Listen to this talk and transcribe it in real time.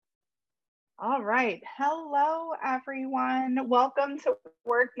All right. Hello, everyone. Welcome to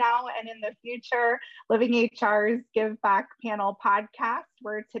Work Now and in the Future, Living HR's Give Back Panel podcast,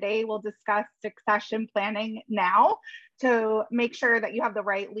 where today we'll discuss succession planning now to make sure that you have the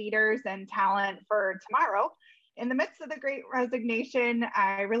right leaders and talent for tomorrow. In the midst of the Great Resignation,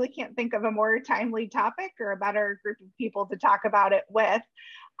 I really can't think of a more timely topic or a better group of people to talk about it with.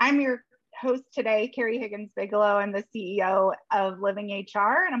 I'm your host today, Carrie Higgins Bigelow. I'm the CEO of Living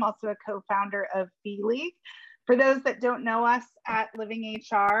HR, and I'm also a co-founder of Fee League. For those that don't know us at Living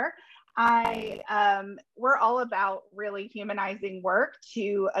HR, we're all about really humanizing work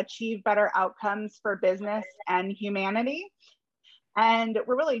to achieve better outcomes for business and humanity. And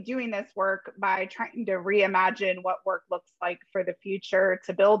we're really doing this work by trying to reimagine what work looks like for the future,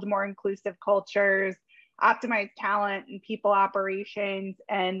 to build more inclusive cultures, optimize talent and people operations,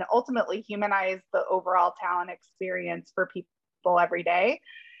 and ultimately humanize the overall talent experience for people every day.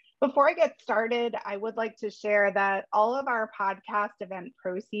 Before I get started, I would like to share that all of our podcast event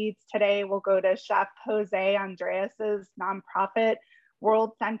proceeds today will go to Chef Jose Andreas's nonprofit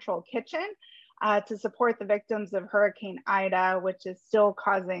World Central Kitchen to support the victims of Hurricane Ida, which is still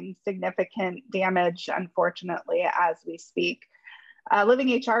causing significant damage, unfortunately, as we speak. Living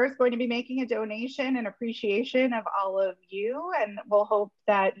HR is going to be making a donation in appreciation of all of you, and we'll hope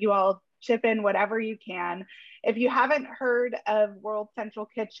that you all chip in whatever you can. If you haven't heard of World Central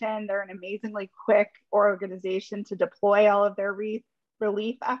Kitchen, they're an amazingly quick organization to deploy all of their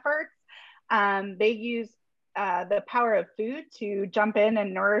relief efforts. They use the power of food to jump in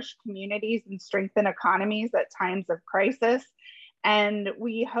and nourish communities and strengthen economies at times of crisis. And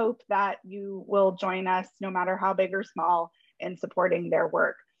we hope that you will join us, no matter how big or small, in supporting their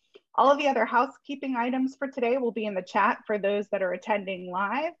work. All of the other housekeeping items for today will be in the chat for those that are attending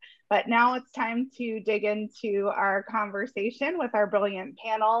live. But now it's time to dig into our conversation with our brilliant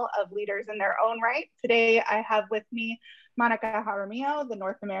panel of leaders in their own right. Today, I have with me Monica Jaramillo, the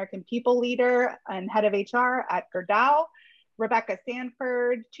North American People Leader and Head of HR at Gerdau, Rebecca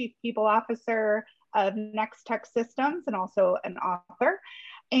Sanford, Chief People Officer of Next Tech Systems and also an author,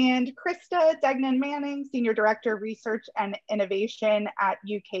 and Krista Degnan-Manning, Senior Director of Research and Innovation at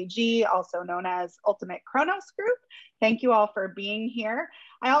UKG, also known as Ultimate Kronos Group. Thank you all for being here.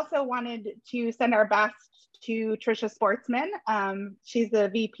 I also wanted to send our best to Trisha Sportsman. She's the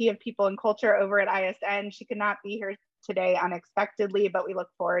VP of People and Culture over at ISN. She could not be here today unexpectedly, but we look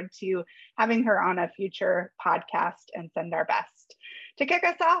forward to having her on a future podcast and send our best. To kick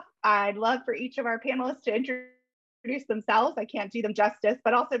us off, I'd love for each of our panelists to introduce themselves. I can't do them justice,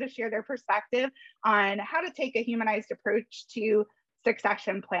 but also to share their perspective on how to take a humanized approach to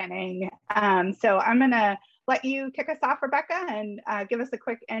succession planning. So I'm going to let you kick us off, Rebecca, and give us a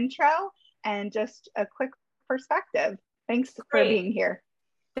quick intro and just a quick perspective. Thanks for being here.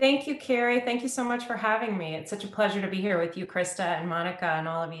 Thank you, Carrie. Thank you so much for having me. It's such a pleasure to be here with you, Krista and Monica and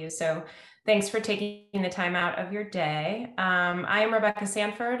all of you. So thanks for taking the time out of your day. I am Rebecca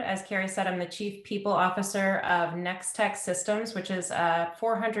Sanford. As Carrie said, I'm the Chief People Officer of Next Tech Systems, which is a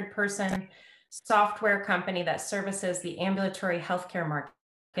 400-person software company that services the ambulatory healthcare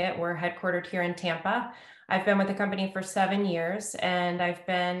market. We're headquartered here in Tampa. I've been with the company for 7 years, and I've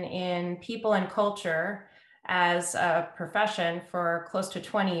been in people and culture as a profession for close to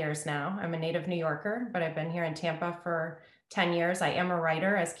 20 years now. I'm a native New Yorker, but I've been here in Tampa for 10 years. I am a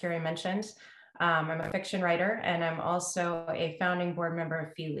writer, as Carrie mentioned. I'm a fiction writer, and I'm also a founding board member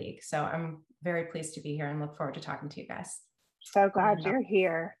of Fee League. So I'm very pleased to be here and look forward to talking to you guys. So glad you're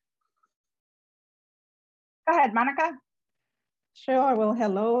here. Go ahead, Monica. Sure. Well,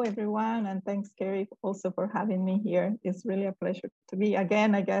 hello, everyone. And thanks, Carrie, also for having me here. It's really a pleasure to be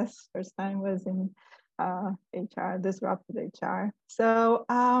again. I guess first time was in HR, disrupted HR. So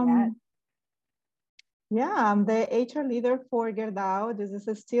I'm the HR leader for Gerdau. This is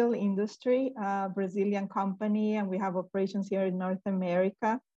a steel industry, Brazilian company, and we have operations here in North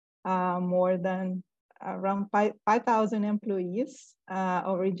America, more than around 5,000 employees. I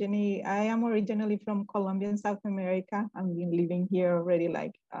am originally from Colombia in South America. I've been living here already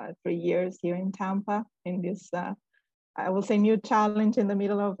like 3 years here in Tampa in this, I will say, new challenge in the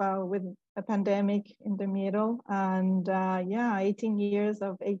middle of, with a pandemic in the middle. And 18 years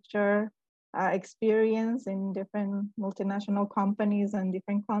of HR experience in different multinational companies and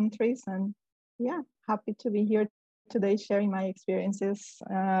different countries. And happy to be here today sharing my experiences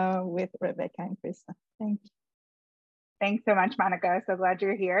with Rebecca and Krista. Thank you. Thanks so much, Monica. So glad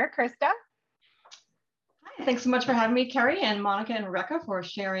you're here. Krista? Hi, thanks so much for having me, Carrie and Monica and Rebecca, for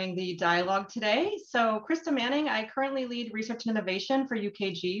sharing the dialogue today. So Krista Manning, I currently lead research and innovation for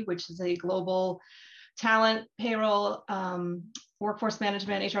UKG, which is a global talent, payroll, workforce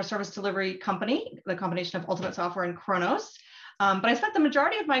management, HR service delivery company, the combination of Ultimate Software and Kronos. But I spent the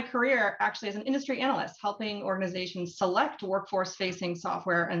majority of my career actually as an industry analyst, helping organizations select workforce-facing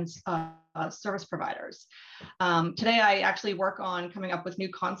software and service providers. Today, I actually work on coming up with new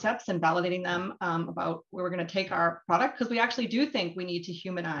concepts and validating them about where we're going to take our product, because we actually do think we need to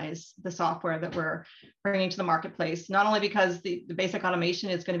humanize the software that we're bringing to the marketplace, not only because the basic automation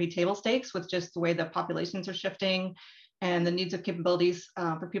is going to be table stakes with just the way the populations are shifting and the needs of capabilities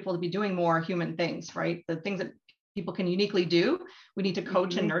for people to be doing more human things, right? The things that people can uniquely do, we need to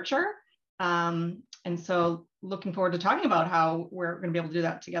coach and nurture. And so looking forward to talking about how we're going to be able to do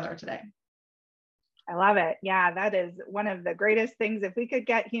that together today. I love it. Yeah, that is one of the greatest things. If we could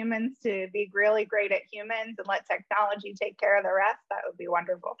get humans to be really great at humans and let technology take care of the rest, that would be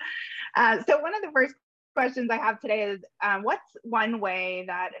wonderful. So one of the first questions I have today is, what's one way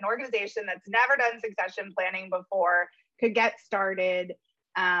that an organization that's never done succession planning before could get started?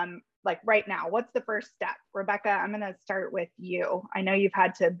 Like right now, what's the first step? Rebecca, I'm going to start with you. I know you've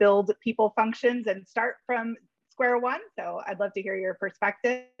had to build people functions and start from square one. So I'd love to hear your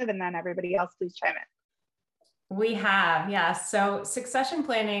perspective, and then everybody else, please chime in. We have, yes. So succession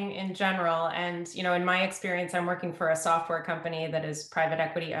planning in general, and in my experience, I'm working for a software company that is private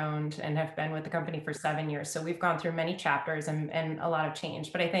equity owned and have been with the company for 7 years. So we've gone through many chapters and a lot of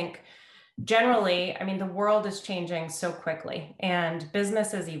change. But I think generally, I mean, the world is changing so quickly and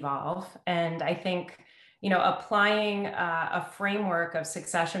businesses evolve. And I think, applying a framework of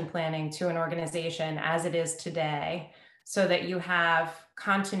succession planning to an organization as it is today, so that you have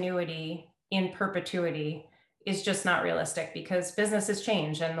continuity in perpetuity, is just not realistic, because businesses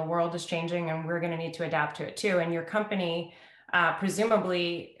change and the world is changing and we're going to need to adapt to it too. And your company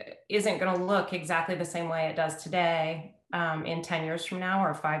presumably isn't going to look exactly the same way it does today in 10 years from now,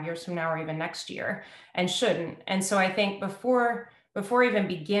 or 5 years from now, or even next year, and shouldn't. And so I think before even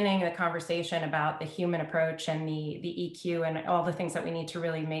beginning the conversation about the human approach and the EQ and all the things that we need to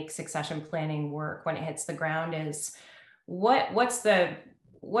really make succession planning work when it hits the ground, is what's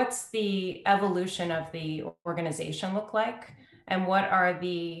the evolution of the organization look like, and what are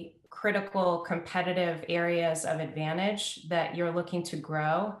the critical competitive areas of advantage that you're looking to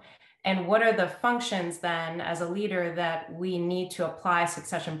grow, and what are the functions then as a leader that we need to apply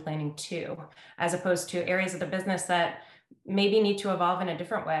succession planning to, as opposed to areas of the business that maybe need to evolve in a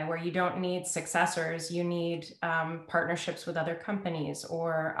different way, where you don't need successors, you need partnerships with other companies,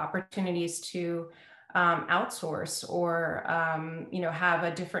 or opportunities to outsource, or have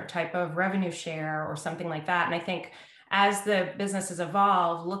a different type of revenue share or something like that. And I think as the businesses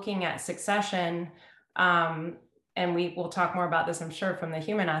evolve, looking at succession, and we will talk more about this, I'm sure, from the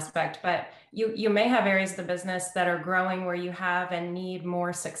human aspect, but you may have areas of the business that are growing where you have and need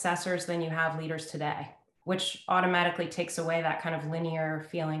more successors than you have leaders today, which automatically takes away that kind of linear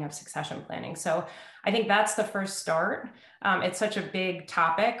feeling of succession planning. So I think that's the first start. It's such a big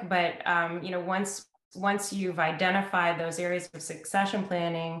topic, but once you've identified those areas of succession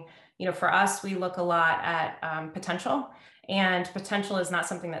planning, for us, we look a lot at potential. And potential is not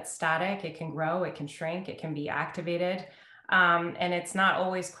something that's static. It can grow, it can shrink, it can be activated. And it's not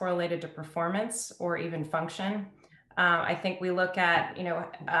always correlated to performance or even function. I think we look at,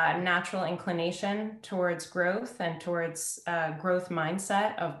 natural inclination towards growth and towards growth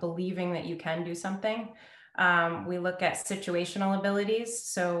mindset of believing that you can do something. We look at situational abilities.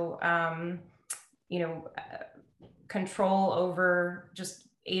 So, control over just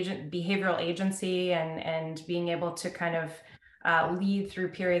behavioral agency and being able to kind of lead through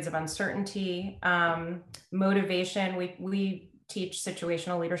periods of uncertainty. Motivation, we teach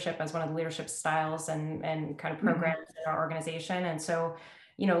situational leadership as one of the leadership styles and kind of programs in our organization. And so,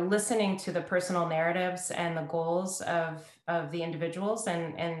 listening to the personal narratives and the goals of the individuals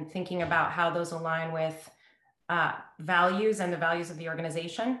and thinking about how those align with values and the values of the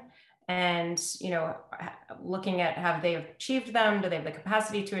organization. And, looking at have they achieved them? Do they have the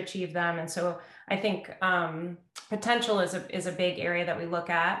capacity to achieve them? And so I think potential is a big area that we look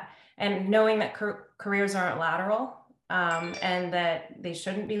at, and knowing that careers aren't lateral and that they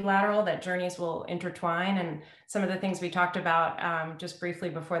shouldn't be lateral, that journeys will intertwine. And some of the things we talked about just briefly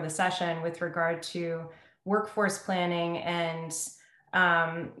before the session with regard to workforce planning and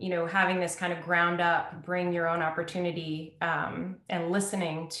having this kind of ground up, bring your own opportunity and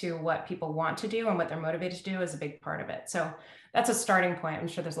listening to what people want to do and what they're motivated to do is a big part of it. So that's a starting point. I'm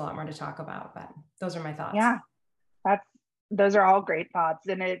sure there's a lot more to talk about, but those are my thoughts. Yeah, those are all great thoughts.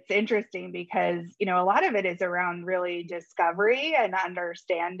 And it's interesting because, a lot of it is around really discovery and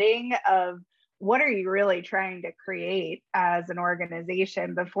understanding of what are you really trying to create as an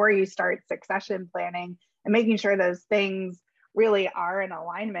organization before you start succession planning, and making sure those things really are in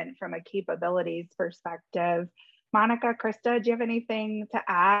alignment from a capabilities perspective. Monica, Krista, do you have anything to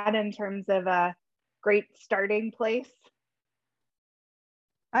add in terms of a great starting place?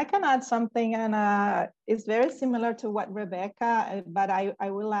 I can add something, and it's very similar to what Rebecca, but I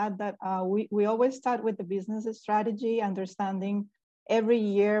will add that we always start with the business strategy, understanding every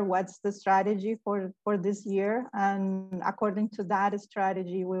year what's the strategy for this year. And according to that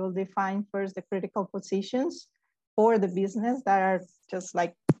strategy, we will define first the critical positions for the business that are just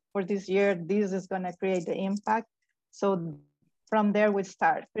like, for this year, this is going to create the impact. So from there, we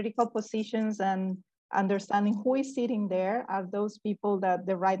start critical positions and understanding who is sitting there. Are those people that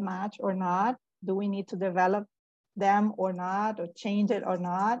the right match or not? Do we need to develop them or not, or change it or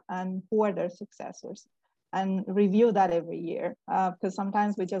not? And who are their successors? And review that every year, because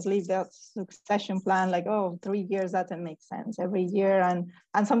sometimes we just leave the succession plan like, oh, 3 years doesn't make sense every year.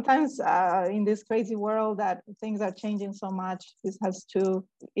 And sometimes in this crazy world that things are changing so much, it has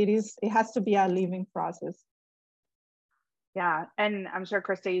to be a living process. Yeah, and I'm sure,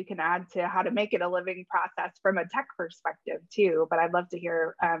 Krista, you can add to how to make it a living process from a tech perspective too, but I'd love to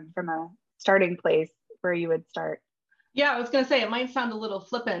hear from a starting place where you would start. Yeah, I was going to say, it might sound a little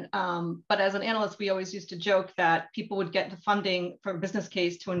flippant, but as an analyst, we always used to joke that people would get the funding for a business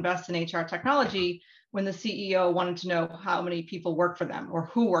case to invest in HR technology when the CEO wanted to know how many people work for them or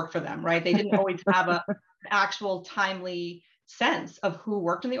who worked for them, right? They didn't always have an actual timely sense of who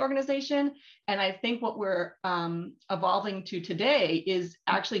worked in the organization. And I think what we're evolving to today is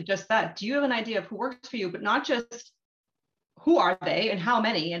actually just that. Do you have an idea of who works for you, but not just who are they and how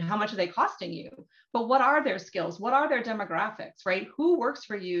many and how much are they costing you, but what are their skills? What are their demographics, right? Who works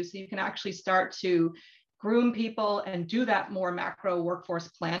for you, so you can actually start to groom people and do that more macro workforce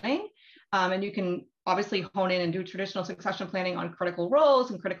planning. And you can obviously hone in and do traditional succession planning on critical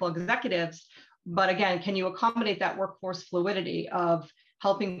roles and critical executives. But again, can you accommodate that workforce fluidity of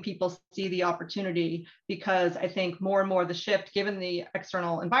helping people see the opportunity? Because I think more and more the shift, given the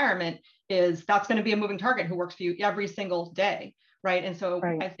external environment, is that's going to be a moving target who works for you every single day, right? And so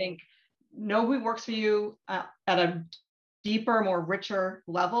I think know who works for you at a deeper, more richer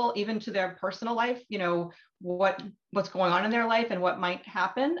level, even to their personal life, you know, what's going on in their life and what might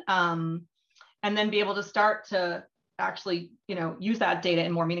happen. And then be able to start to actually, you know, use that data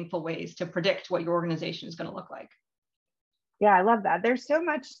in more meaningful ways to predict what your organization is going to look like. Yeah, I love that. There's so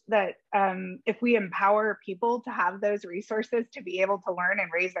much that if we empower people to have those resources to be able to learn and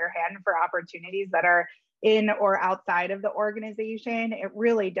raise their hand for opportunities that are in or outside of the organization, it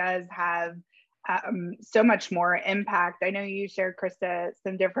really does have so much more impact. I know you shared, Krista,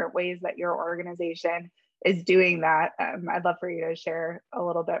 some different ways that your organization is doing that. I'd love for you to share a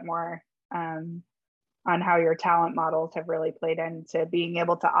little bit more on how your talent models have really played into being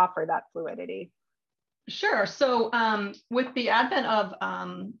able to offer that fluidity. Sure. So with the advent of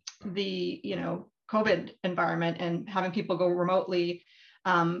the COVID environment and having people go remotely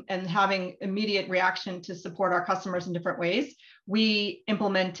and having immediate reaction to support our customers in different ways, we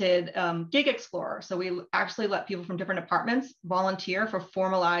implemented Gig Explorer. So we actually let people from different departments volunteer for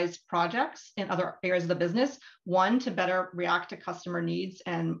formalized projects in other areas of the business, one, to better react to customer needs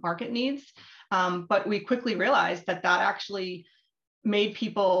and market needs. But we quickly realized that actually made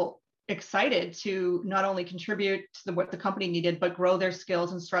people excited to not only contribute to what the company needed, but grow their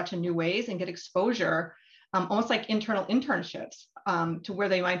skills and stretch in new ways and get exposure, almost like internal internships to where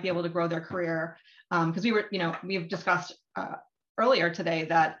they might be able to grow their career. Because we've discussed earlier today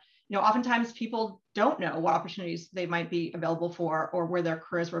that, oftentimes people don't know what opportunities they might be available for or where their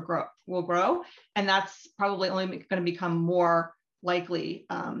careers will grow. And that's probably only going to become more likely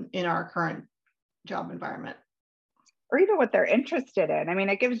in our current job environment. Or even what they're interested in. I mean,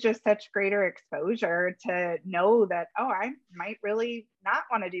 it gives just such greater exposure to know that, oh, I might really not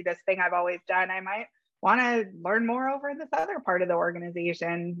want to do this thing I've always done. I might want to learn more over this other part of the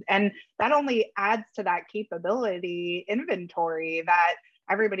organization. And that only adds to that capability inventory that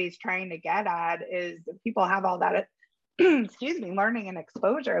everybody's trying to get at, is people have all that, learning and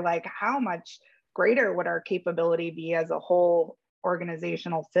exposure. Like, how much greater would our capability be as a whole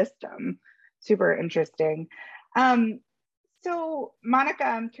organizational system? Super interesting. So Monica,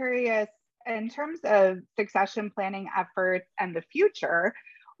 I'm curious, in terms of succession planning efforts and the future,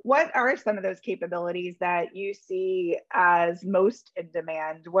 what are some of those capabilities that you see as most in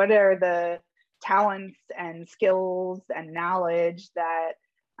demand? What are the talents and skills and knowledge that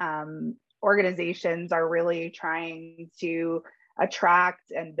organizations are really trying to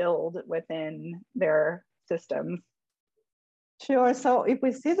attract and build within their systems? Sure. So if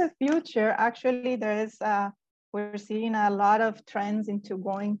we see the future, actually we're seeing a lot of trends into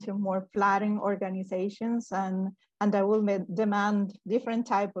going to more flattening organizations and and that will demand different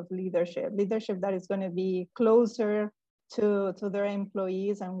type of leadership that is going to be closer to their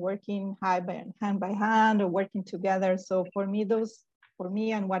employees and working hand by hand or working together. So for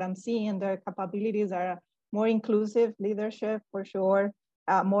me and what I'm seeing, the capabilities are more inclusive leadership for sure,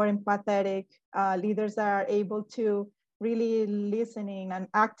 more empathetic leaders that are able to really listening and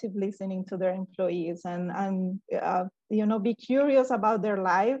active listening to their employees and be curious about their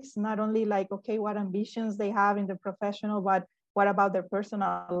lives, not only like, okay, what ambitions they have in the professional, but what about their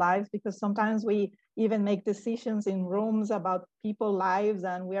personal lives? Because sometimes we even make decisions in rooms about people's lives,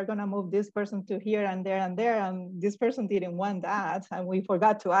 and we are going to move this person to here and there and there, and this person didn't want that, and we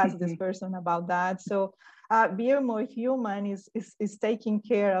forgot to ask this person about that. So being more human is taking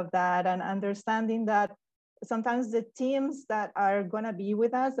care of that and understanding that sometimes the teams that are going to be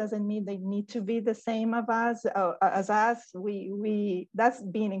with us doesn't mean they need to be the same as us. We that's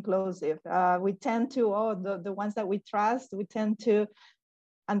being inclusive. We tend to, the ones that we trust, we tend to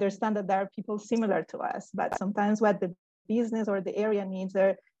understand that there are people similar to us, but sometimes what the business or the area needs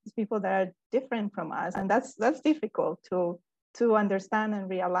are people that are different from us, and that's difficult to understand and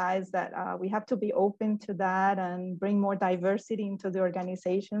realize that we have to be open to that and bring more diversity into the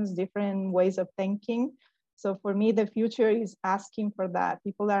organizations, different ways of thinking. So for me, the future is asking for that.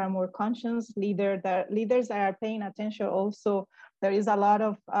 People that are more conscious, leaders that are paying attention. Also, there is a lot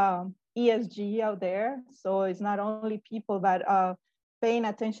of ESG out there. So it's not only people that paying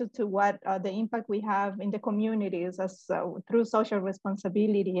attention to what the impact we have in the communities as through social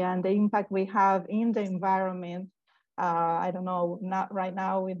responsibility and the impact we have in the environment. I don't know, not right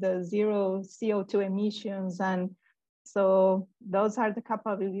now with the zero CO2 emissions. And so those are the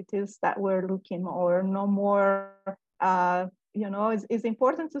capabilities that we're looking for. No more, it's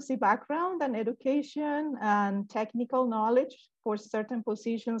important to see background and education and technical knowledge for certain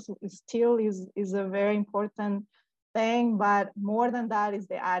positions still is a very important thing, but more than that is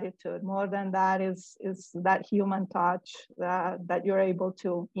the attitude. More than that is that human touch that you're able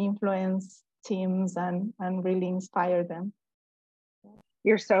to influence teams and really inspire them.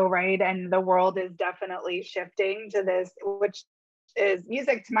 You're so right. And the world is definitely shifting to this, which is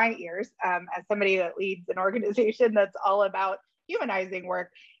music to my ears as somebody that leads an organization that's all about humanizing work.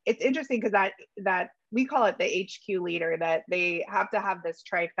 It's interesting because that we call it the HQ leader, that they have to have this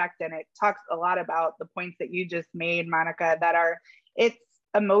trifecta, and it talks a lot about the points that you just made, Monica, it's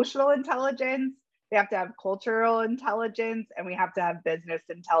emotional intelligence, we have to have cultural intelligence, and we have to have business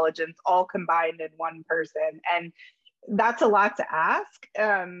intelligence all combined in one person. And that's a lot to ask,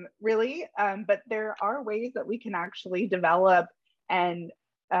 really, but there are ways that we can actually develop and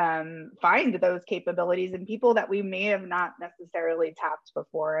find those capabilities in people that we may have not necessarily tapped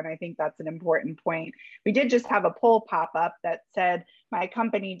before. And I think that's an important point. We did just have a poll pop up that said, my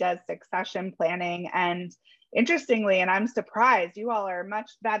company does succession planning. And interestingly, and I'm surprised, you all are much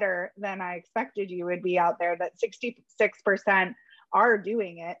better than I expected you would be out there, that 66% are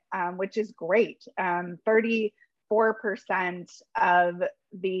doing it, which is great. 34% of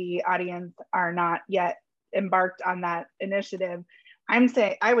the audience are not yet embarked on that initiative.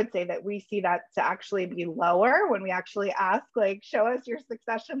 I would say that we see that to actually be lower when we actually ask, like, show us your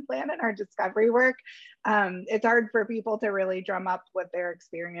succession plan in our discovery work. It's hard for people to really drum up what their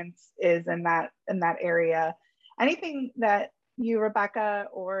experience is in that area. Anything that you, Rebecca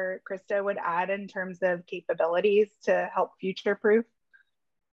or Krista, would add in terms of capabilities to help future-proof?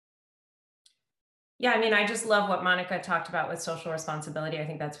 Yeah, I mean, I just love what Monica talked about with social responsibility. I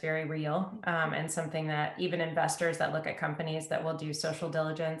think that's very real, and something that even investors that look at companies that will do social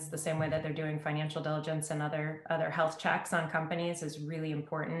diligence the same way that they're doing financial diligence and other health checks on companies is really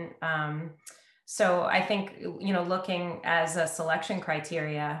important. So I think, looking as a selection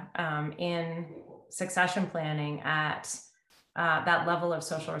criteria in succession planning at that level of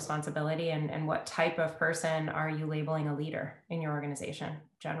social responsibility and what type of person are you labeling a leader in your organization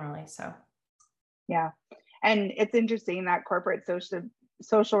generally. So. Yeah. And it's interesting that corporate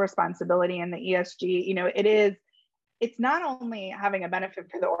social responsibility and the ESG, it's not only having a benefit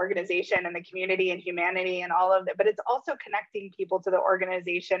for the organization and the community and humanity and all of that, but it's also connecting people to the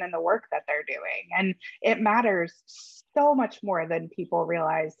organization and the work that they're doing. And it matters so much more than people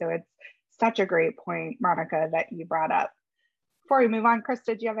realize. So it's such a great point, Monica, that you brought up. Before we move on,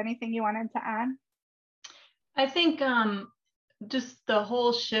 Krista, do you have anything you wanted to add? I think just the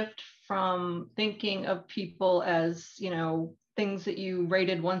whole shift from thinking of people as, things that you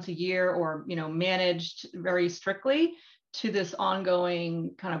rated once a year or, managed very strictly, to this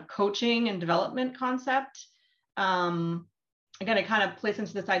ongoing kind of coaching and development concept. Again, it kind of plays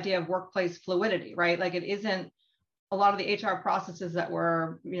into this idea of workplace fluidity, right? Like, it isn't a lot of the HR processes that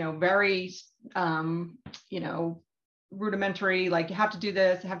were, very, rudimentary, like you have to do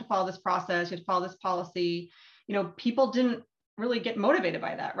this, you have to follow this process, you have to follow this policy. People didn't really get motivated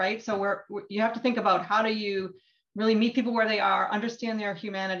by that, right? So you have to think about how do you really meet people where they are, understand their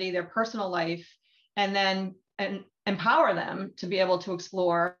humanity, their personal life, and empower them to be able to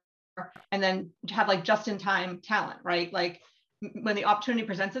explore, and then have like just-in-time talent, right? Like when the opportunity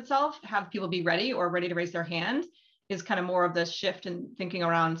presents itself, have people be ready or ready to raise their hand is kind of more of the shift in thinking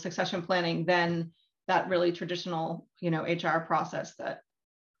around succession planning than that really traditional, HR process that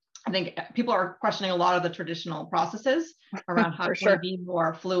I think people are questioning a lot of the traditional processes around how to be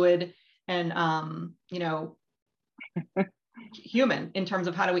more fluid and, human in terms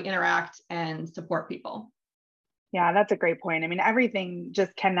of how do we interact and support people. Yeah, that's a great point. I mean, everything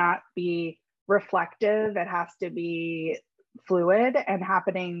just cannot be reflective. It has to be fluid and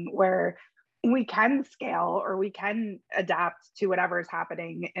happening where we can scale or we can adapt to whatever is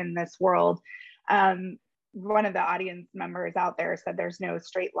happening in this world. One of the audience members out there said there's no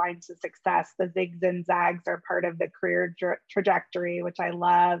straight line to success. The zigs and zags are part of the career trajectory, which I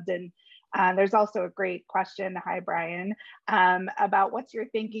loved. And there's also a great question, hi Brian, about what's your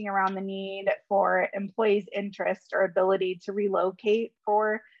thinking around the need for employees' interest or ability to relocate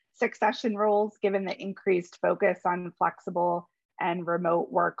for succession roles, given the increased focus on flexible and remote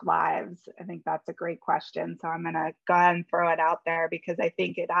work lives? I think that's a great question. So I'm gonna go ahead and throw it out there because I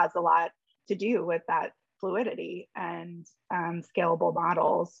think it has a lot to do with that fluidity and scalable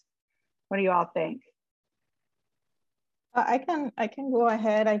models. What do you all think? I can go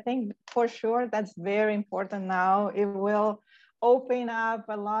ahead. I think for sure that's very important now. It will open up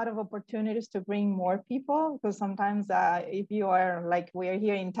a lot of opportunities to bring more people, because sometimes if you are like we're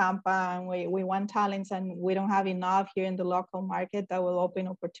here in Tampa and we want talents and we don't have enough here in the local market, that will open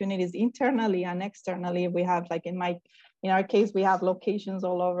opportunities internally and externally. We have like in our case, we have locations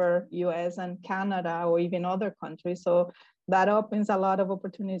all over US and Canada or even other countries. So that opens a lot of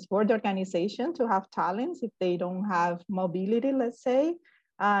opportunities for the organization to have talents if they don't have mobility, let's say.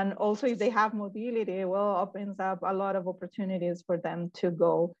 And also if they have mobility, it will opens up a lot of opportunities for them to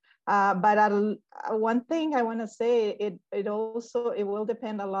go. But one thing I want to say, it will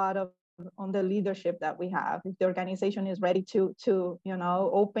depend a lot on the leadership that we have. If the organization is ready to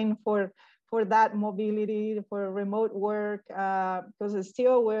open for that mobility, for remote work, because it's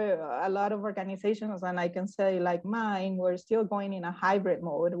still where a lot of organizations, and I can say like mine, we're still going in a hybrid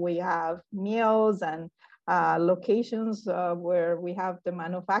mode. We have meals and locations where we have the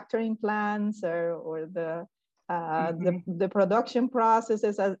manufacturing plants or the production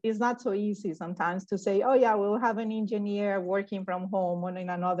processes. It's not so easy sometimes to say, oh yeah, we'll have an engineer working from home or in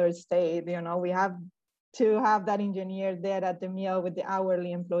another state. We have to have that engineer there at the mill with the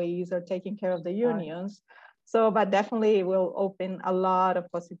hourly employees or taking care of the unions. So, but definitely it will open a lot of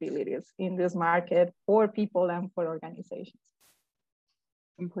possibilities in this market for people and for organizations.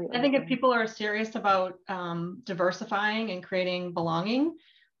 Completely. I think if people are serious about diversifying and creating belonging,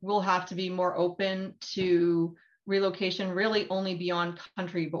 we'll have to be more open to relocation really only beyond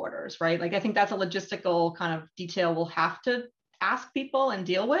country borders, right? Like I think that's a logistical kind of detail we'll have to ask people and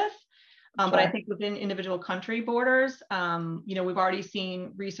deal with. But I think within individual country borders, we've already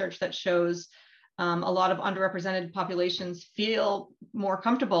seen research that shows a lot of underrepresented populations feel more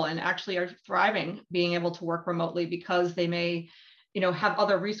comfortable and actually are thriving being able to work remotely because they may, have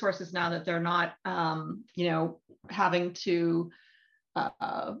other resources now that they're not, having to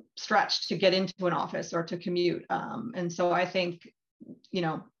stretch to get into an office or to commute. And so I think,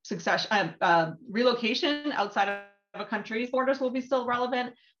 relocation outside of a country's borders will be still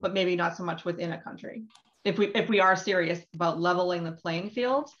relevant, but maybe not so much within a country. If we are serious about leveling the playing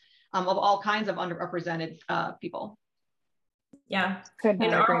field of all kinds of underrepresented people. Yeah,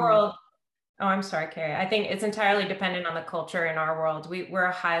 in our world. Oh, I'm sorry, Carrie. I think it's entirely dependent on the culture in our world. We're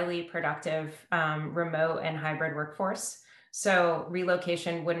a highly productive remote and hybrid workforce. So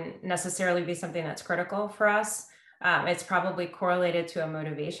relocation wouldn't necessarily be something that's critical for us. It's probably correlated to a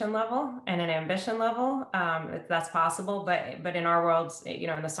motivation level and an ambition level. If that's possible, but in our worlds,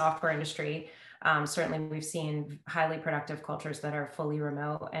 in the software industry, certainly we've seen highly productive cultures that are fully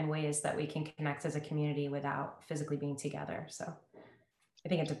remote and ways that we can connect as a community without physically being together. So I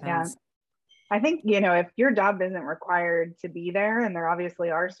think it depends. Yeah. I think, if your job isn't required to be there, and there obviously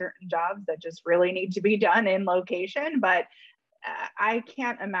are certain jobs that just really need to be done in location, but I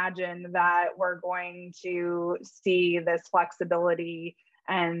can't imagine that we're going to see this flexibility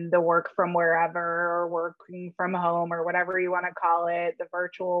and the work from wherever or working from home or whatever you want to call it, the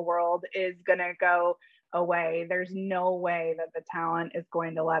virtual world is going to go away. There's no way that the talent is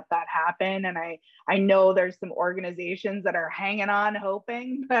going to let that happen. And I know there's some organizations that are hanging on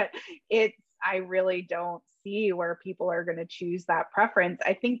hoping, but I really don't see where people are going to choose that preference.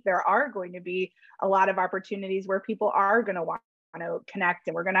 I think there are going to be a lot of opportunities where people are going to want to connect,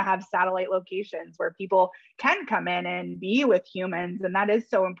 and we're going to have satellite locations where people can come in and be with humans, and that is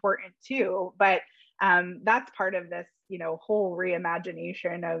so important too. But that's part of this, whole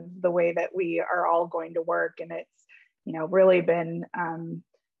reimagination of the way that we are all going to work, and it's really been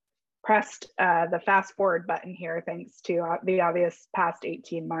pressed the fast forward button here thanks to the obvious past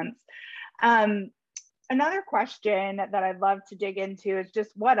 18 months. Another question that I'd love to dig into is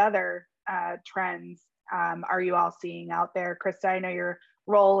just what other trends are you all seeing out there? Krista, I know your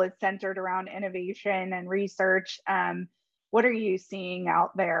role is centered around innovation and research. What are you seeing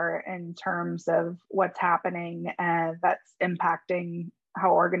out there in terms of what's happening that's impacting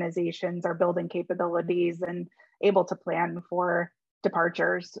how organizations are building capabilities and able to plan for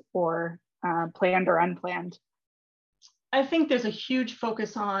departures or planned or unplanned? I think there's a huge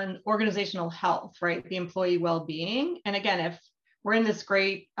focus on organizational health, right? The employee well-being. And again, if we're in this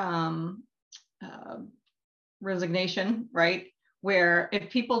great resignation, right? Where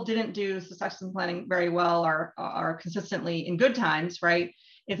if people didn't do succession planning very well or are consistently in good times, right?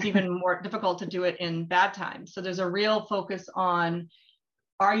 It's even more difficult to do it in bad times. So there's a real focus on,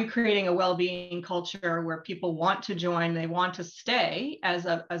 are you creating a well-being culture where people want to join, they want to stay as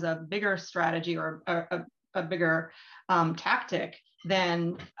a bigger strategy or a bigger tactic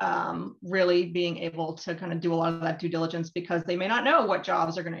than really being able to kind of do a lot of that due diligence, because they may not know what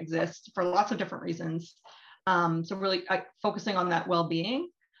jobs are going to exist for lots of different reasons. So really focusing on that well-being.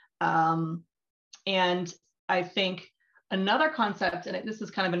 And I think another concept, and this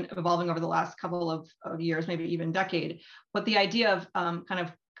has kind of been evolving over the last couple of years, maybe even decade, but the idea of kind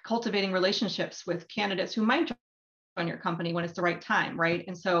of cultivating relationships with candidates who might join your company when it's the right time, right?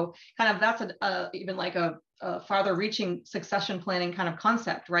 And so kind of that's even like a farther reaching succession planning kind of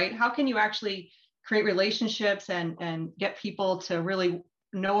concept, right? How can you actually create relationships and get people to really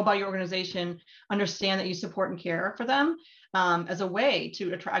know about your organization, understand that you support and care for them as a way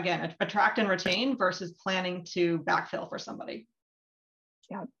to attract and retain versus planning to backfill for somebody.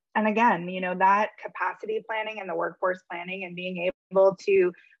 Yeah. And again, that capacity planning and the workforce planning and being able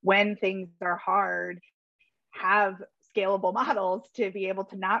to, when things are hard, have scalable models to be able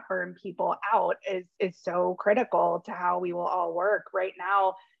to not burn people out is so critical to how we will all work. Right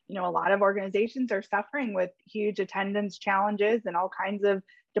now, a lot of organizations are suffering with huge attendance challenges and all kinds of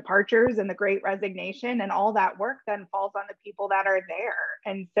departures and the great resignation, and all that work then falls on the people that are there.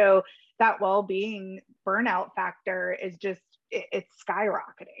 And so that well-being burnout factor is it's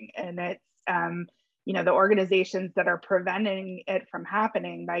skyrocketing. And it's, the organizations that are preventing it from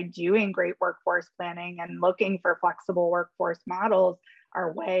happening by doing great workforce planning and looking for flexible workforce models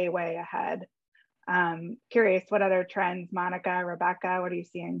are way, way ahead. Curious, what other trends, Monica, Rebecca, what are you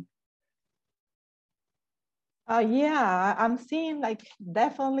seeing? Yeah, I'm seeing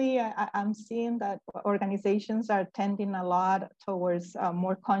definitely I'm seeing that organizations are tending a lot towards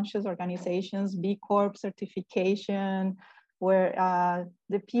more conscious organizations, B Corp certification, where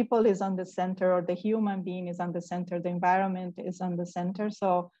the people is on the center, or the human being is on the center, the environment is on the center.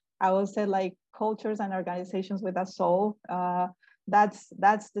 So I would say cultures and organizations with a soul, that's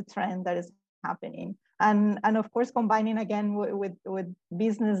the trend that is happening. And of course, combining again with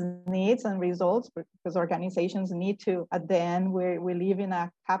business needs and results, because organizations need to, at the end, we live in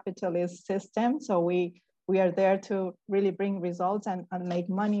a capitalist system. So we are there to really bring results and make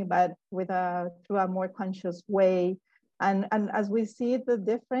money, but through a more conscious way. And as we see the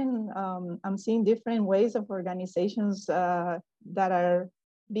different, I'm seeing different ways of organizations that are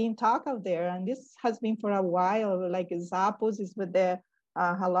being talked out there. And this has been for a while, like Zappos is with the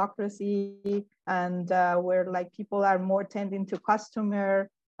holacracy, and where people are more tending to customer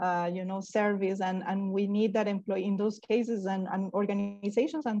service, and we need that employee in those cases, and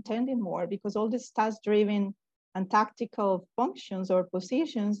organizations are tending more, because all these task driven and tactical functions or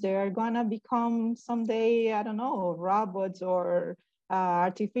positions, they are gonna become someday, I don't know, robots or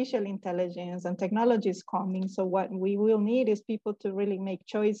artificial intelligence, and technology is coming. So what we will need is people to really make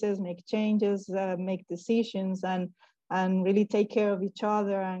choices, make changes, make decisions, and really take care of each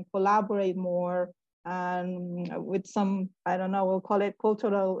other and collaborate more, and with some, I don't know, we'll call it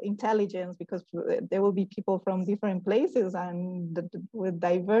cultural intelligence, because there will be people from different places and with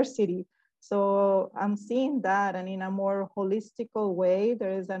diversity. So I'm seeing that, and in a more holistical way,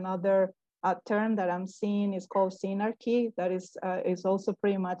 there is another term that I'm seeing is called synarchy. That is also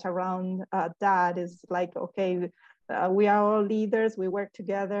pretty much around that. Is okay, we are all leaders. We work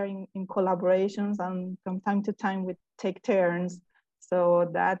together in collaborations, and from time to time we take turns. So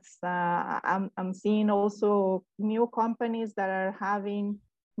that's I'm seeing also new companies that are having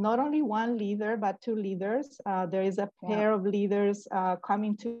not only one leader, but two leaders. There is a pair of leaders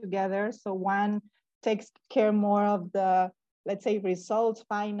coming together. So one takes care more of the, let's say, results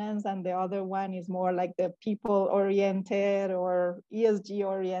finance, and the other one is more like the people oriented or ESG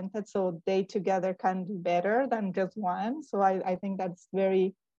oriented. So they together can do better than just one. So I think that's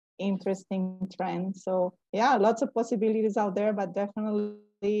very interesting trend. So yeah, lots of possibilities out there, but definitely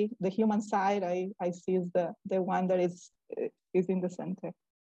the human side I see is the one that is in the center.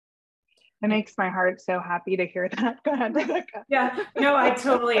 It makes my heart so happy to hear that. Go ahead, Rebecca. Yeah, no, I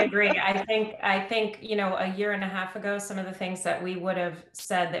totally agree. I think, you know, a year and a half ago, some of the things that we would have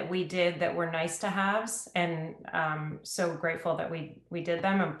said that we did that were nice to haves, and so grateful that we did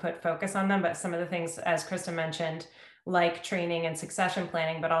them and put focus on them. But some of the things, as Krista mentioned, like training and succession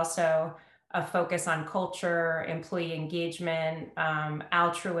planning, but also a focus on culture, employee engagement,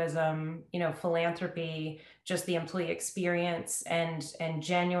 altruism, you know, philanthropy, just the employee experience, and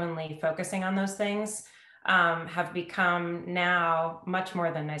genuinely focusing on those things have become now much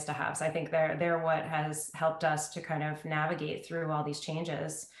more than nice to haves. I think they're what has helped us to kind of navigate through all these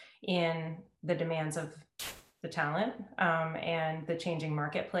changes in the demands of the talent and the changing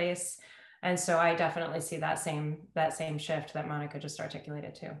marketplace. And so I definitely see that same shift that Monica just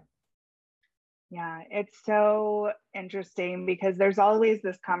articulated too. Yeah, it's so interesting because there's always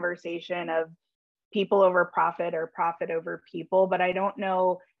this conversation of people over profit or profit over people, but I don't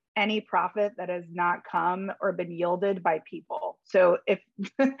know any profit that has not come or been yielded by people. So if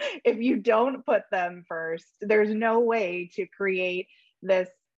if you don't put them first, there's no way to create this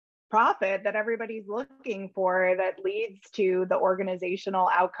profit that everybody's looking for that leads to the organizational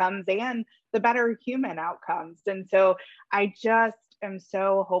outcomes and the better human outcomes. And so I just am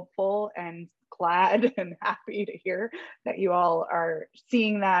so hopeful and glad and happy to hear that you all are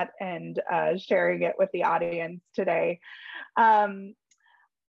seeing that and sharing it with the audience today.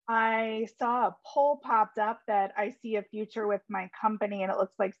 I saw a poll popped up that I see a future with my company, and it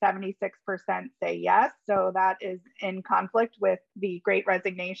looks like 76% say yes. So that is in conflict with the Great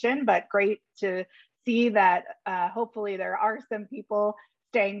Resignation, but great to see that hopefully there are some people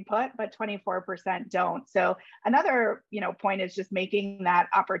staying put, but 24% don't. So another, point is just making that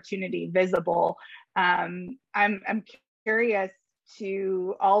opportunity visible. I'm curious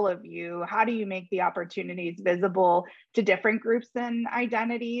to all of you, how do you make the opportunities visible to different groups and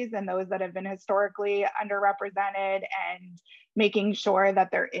identities and those that have been historically underrepresented, and making sure that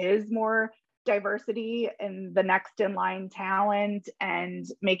there is more diversity in the next in line talent, and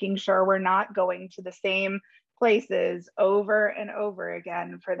making sure we're not going to the same places over and over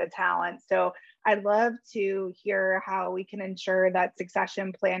again for the talent. So I'd love to hear how we can ensure that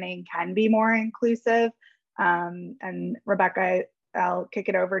succession planning can be more inclusive. And Rebecca, I'll kick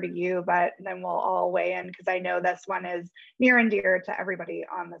it over to you, but then we'll all weigh in because I know this one is near and dear to everybody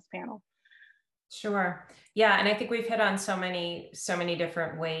on this panel. Sure. Yeah. And I think we've hit on so many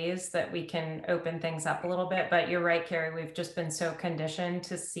different ways that we can open things up a little bit, but you're right, Carrie, we've just been so conditioned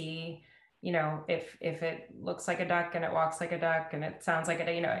to see, if it looks like a duck and it walks like a duck and it sounds like it,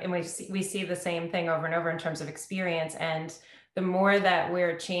 and we see the same thing over and over in terms of experience. And the more that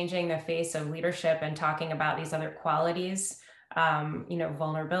we're changing the face of leadership and talking about these other qualities,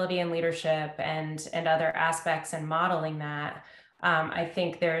 vulnerability in leadership and other aspects, and modeling that, I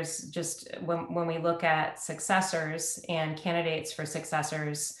think there's just, when we look at successors and candidates for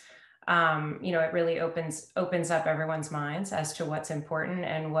successors, it really opens up everyone's minds as to what's important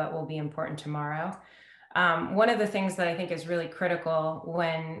and what will be important tomorrow. One of the things that I think is really critical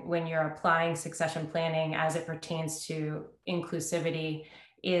when you're applying succession planning as it pertains to inclusivity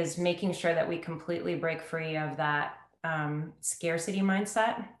is making sure that we completely break free of that scarcity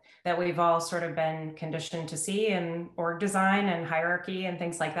mindset that we've all sort of been conditioned to see in org design and hierarchy and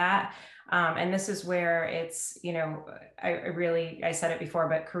things like that. And this is where it's, I said it before,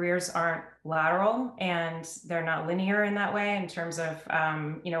 but careers aren't lateral and they're not linear in that way in terms of,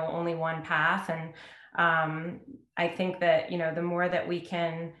 only one path. And I think that, the more that we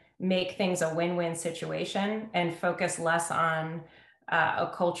can make things a win-win situation and focus less on a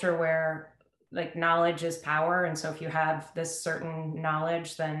culture where knowledge is power. And so if you have this certain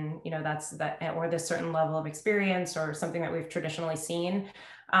knowledge, then, that's that, or this certain level of experience or something that we've traditionally seen,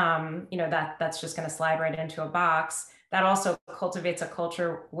 that's just going to slide right into a box. That also cultivates a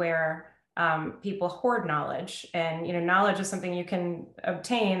culture where people hoard knowledge, and, knowledge is something you can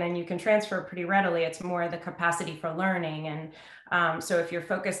obtain and you can transfer pretty readily. It's more the capacity for learning. And so if you're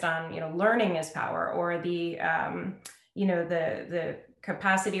focused on, learning is power, or the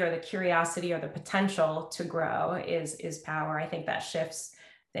capacity or the curiosity or the potential to grow is power, I think that shifts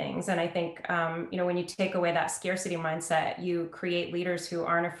things. And I think, when you take away that scarcity mindset, you create leaders who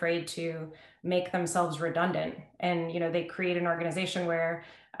aren't afraid to make themselves redundant. And, they create an organization where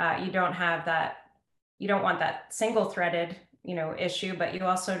you don't have that, you don't want that single threaded, issue, but you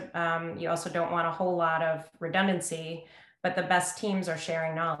also don't want a whole lot of redundancy, but the best teams are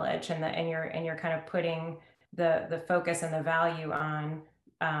sharing knowledge, and you're kind of putting the focus and the value on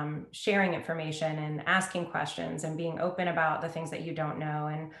sharing information and asking questions and being open about the things that you don't know,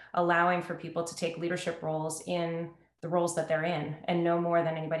 and allowing for people to take leadership roles in the roles that they're in and know more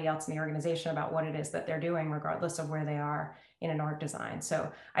than anybody else in the organization about what it is that they're doing, regardless of where they are in an org design.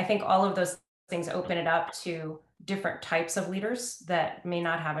 So I think all of those things open it up to different types of leaders that may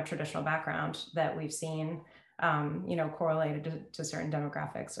not have a traditional background that we've seen, correlated to certain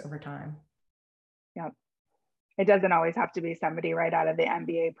demographics over time. Yeah. It doesn't always have to be somebody right out of the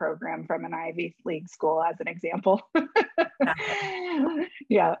MBA program from an Ivy League school, as an example.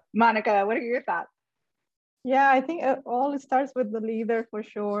 Yeah. Monica, what are your thoughts? Yeah, I think it all starts with the leader for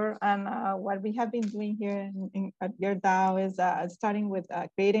sure. And what we have been doing here at Gerdau is starting with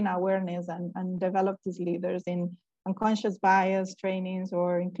creating awareness and develop these leaders in unconscious bias trainings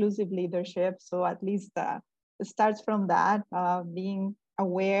or inclusive leadership. So at least it starts from that, being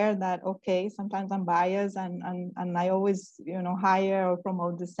aware that, okay, sometimes I'm biased and I always, hire or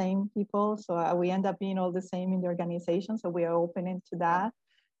promote the same people. So we end up being all the same in the organization. So we are open to that.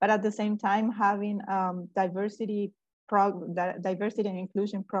 But at the same time, having diversity and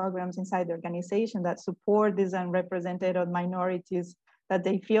inclusion programs inside the organization that support these unrepresented minorities, that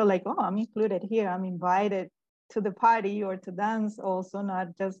they feel like, oh, I'm included here, I'm invited to the party or to dance also,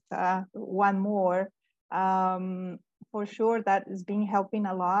 not just one more. For sure, that is being helping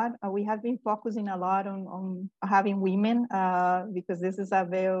a lot. We have been focusing a lot on having women because this is a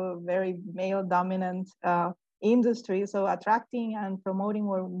very, very male dominant industry. So attracting and promoting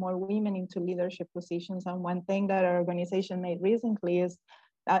more women into leadership positions. And one thing that our organization made recently is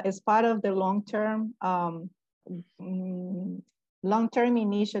as part of the long-term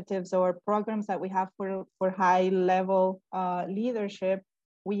initiatives or programs that we have for high level leadership,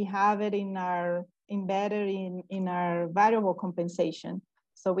 we have it embedded in our variable compensation.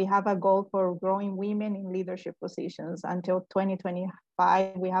 So we have a goal for growing women in leadership positions. Until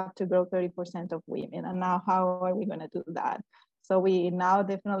 2025, we have to grow 30% of women. And now how are we going to do that? So we now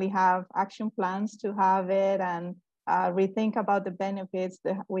definitely have action plans to have it, and rethink about the benefits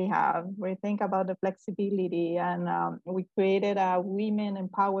that we have, rethink about the flexibility. And we created a women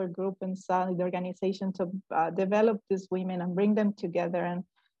empower group inside the organization to develop these women and bring them together,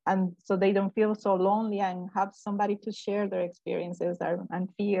 and so they don't feel so lonely and have somebody to share their experiences and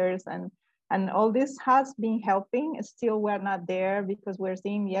fears. And all this has been helping. Still, we're not there because we're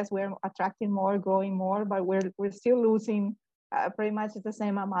seeing, yes, we're attracting more, growing more, but we're still losing pretty much the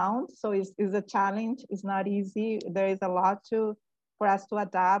same amount. So it's a challenge. It's not easy. There is a lot for us to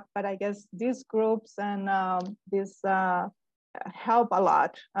adapt, but I guess these groups and this help a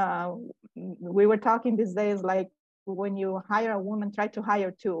lot. We were talking these days, like, when you hire a woman, try to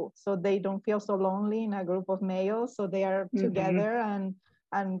hire two, so they don't feel so lonely in a group of males. So they are together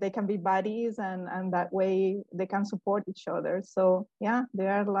and they can be buddies, and that way they can support each other. So yeah,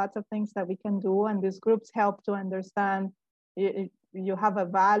 there are lots of things that we can do, and these groups help to understand you have a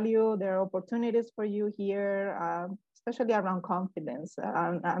value. There are opportunities for you here, especially around confidence.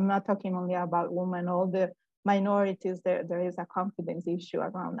 I'm not talking only about women, all the minorities. There is a confidence issue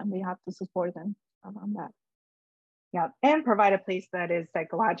around, and we have to support them around that. Yeah, and provide a place that is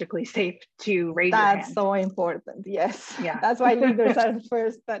psychologically safe to raise your hand. That's so important. Yes. Yeah. That's why leaders are the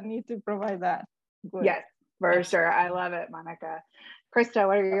first that need to provide that. Good. Yes, for sure. I love it, Monica. Krista,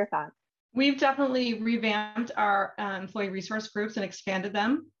 what are your thoughts? We've definitely revamped our employee resource groups and expanded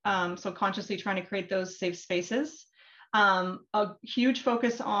them. So consciously trying to create those safe spaces. A huge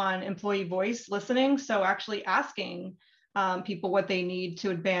focus on employee voice listening. So actually asking people what they need to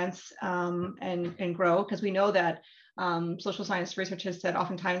advance and grow, because we know that social science research has said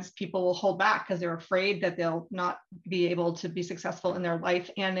oftentimes people will hold back because they're afraid that they'll not be able to be successful in their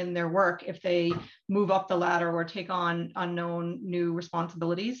life and in their work if they move up the ladder or take on unknown new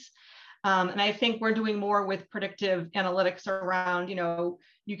responsibilities. And I think we're doing more with predictive analytics around,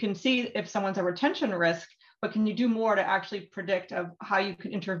 you can see if someone's a retention risk, but can you do more to actually predict of how you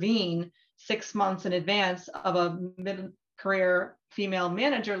can intervene 6 months in advance of a mid-career female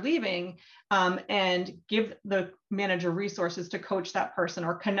manager leaving, and give the manager resources to coach that person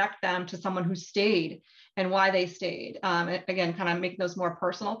or connect them to someone who stayed and why they stayed. Again, kind of make those more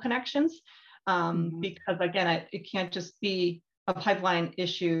personal connections, because again, it can't just be a pipeline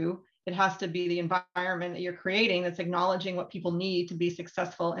issue. It has to be the environment that you're creating that's acknowledging what people need to be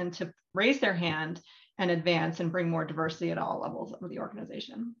successful and to raise their hand and advance and bring more diversity at all levels of the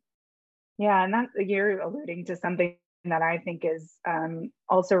organization. Yeah, and that you're alluding to something that I think is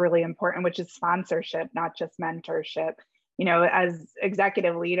also really important, which is sponsorship, not just mentorship. You know, as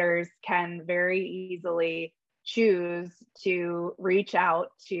executive leaders can very easily choose to reach out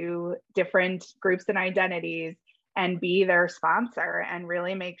to different groups and identities and be their sponsor and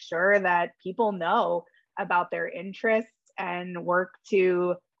really make sure that people know about their interests and work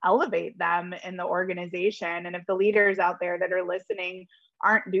to elevate them in the organization. And if the leaders out there that are listening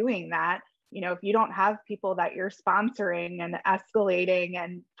aren't doing that, you know, if you don't have people that you're sponsoring and escalating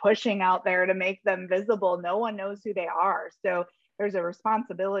and pushing out there to make them visible, no one knows who they are. So there's a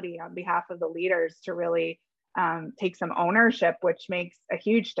responsibility on behalf of the leaders to really take some ownership, which makes a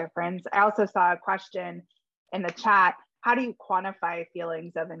huge difference. I also saw a question in the chat. How do you quantify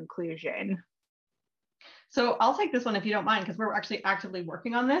feelings of inclusion? So I'll take this one if you don't mind, because we're actually actively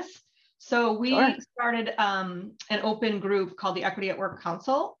working on this. So we started an open group called the Equity at Work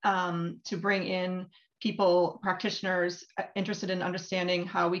Council to bring in people, practitioners interested in understanding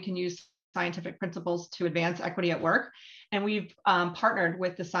how we can use scientific principles to advance equity at work. And we've partnered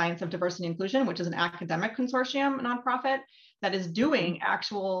with the Science of Diversity and Inclusion, which is an academic consortium nonprofit that is doing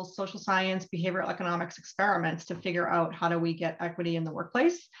actual social science, behavioral economics experiments to figure out how do we get equity in the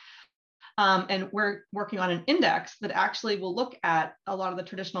workplace. And we're working on an index that actually will look at a lot of the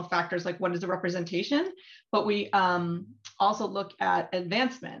traditional factors, like what is the representation, but we also look at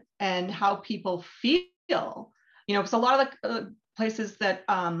advancement and how people feel, you know, because a lot of the places that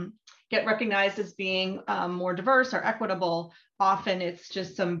get recognized as being more diverse or equitable, often it's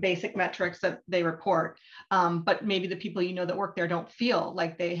just some basic metrics that they report, but maybe the people you know that work there don't feel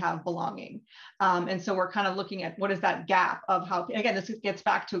like they have belonging. And so we're kind of looking at what is that gap of how, again, this gets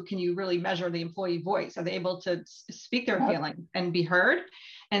back to, can you really measure the employee voice? Are they able to speak their feelings and be heard?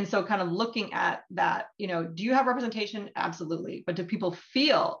 And so kind of looking at that, you know, do you have representation? Absolutely. But do people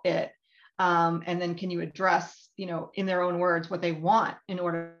feel it? And then can you address, you know, in their own words, what they want in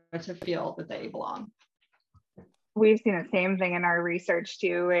order to feel that they belong? We've seen the same thing in our research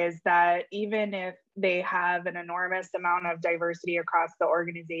too, is that even if they have an enormous amount of diversity across the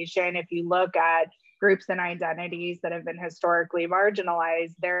organization, if you look at groups and identities that have been historically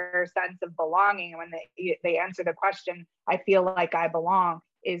marginalized, their sense of belonging when they answer the question, I feel like I belong,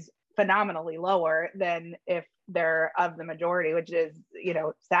 is phenomenally lower than if they're of the majority, which is, you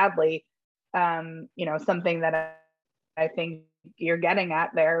know, sadly, you know, something that I think you're getting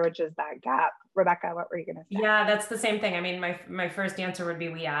at there, which is that gap. Rebecca, what were you going to say? Yeah, that's the same thing. I mean, my first answer would be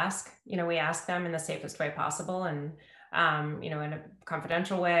we ask them in the safest way possible, and you know, in a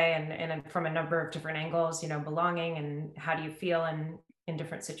confidential way, and from a number of different angles, you know, belonging and how do you feel in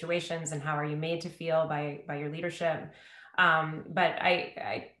different situations, and how are you made to feel by your leadership. But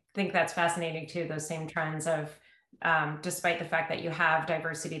I think that's fascinating too, those same trends of despite the fact that you have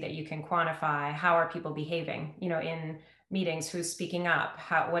diversity that you can quantify, how are people behaving, you know, in meetings, who's speaking up,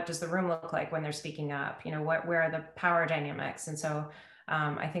 what does the room look like when they're speaking up, you know, where are the power dynamics? And so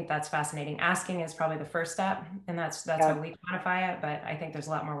I think that's fascinating. Asking is probably the first step, and that's how we quantify it, but I think there's a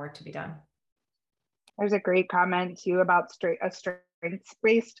lot more work to be done. There's a great comment too about a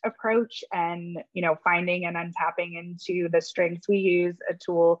strengths-based approach, and, you know, finding and untapping into the strengths. We use a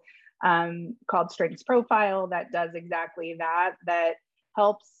tool called Strengths Profile that does exactly that, that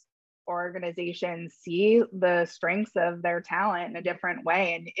helps organizations see the strengths of their talent in a different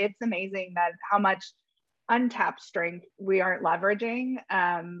way. And it's amazing that how much untapped strength we aren't leveraging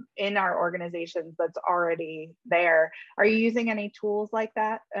in our organizations that's already there. Are you using any tools like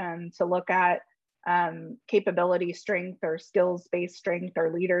that to look at capability strength or skills-based strength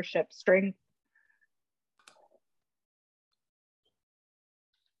or leadership strength?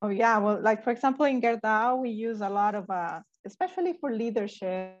 Oh yeah, well, like for example, in Gerdau, we use a lot of, especially for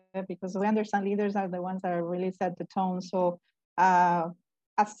leadership, because we understand leaders are the ones that really set the tone. So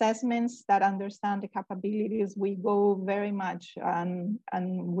assessments that understand the capabilities, we go very much, and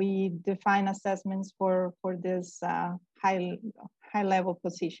we define assessments for this high level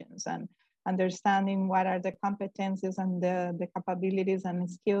positions, and understanding what are the competencies and the capabilities and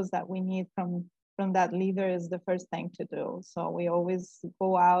skills that we need from that leader is the first thing to do. So we always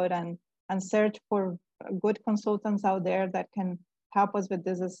go out and search for good consultants out there that can help us with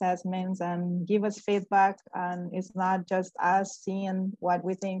these assessments and give us feedback. And it's not just us seeing what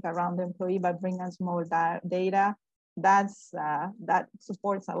we think around the employee, but bring us more data. That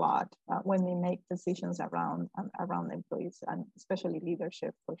supports a lot when we make decisions around employees, and especially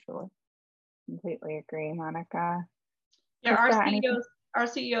leadership, for sure. Completely agree, Monica. Yeah, our CEOs, our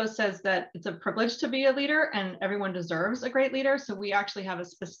CEO says that it's a privilege to be a leader and everyone deserves a great leader. So we actually have a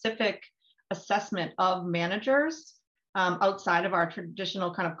specific assessment of managers outside of our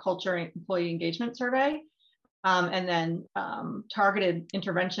traditional kind of culture and employee engagement survey. And then targeted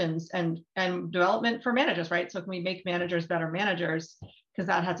interventions and development for managers, right? So can we make managers better managers? Because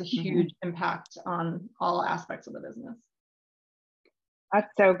that has a huge impact on all aspects of the business.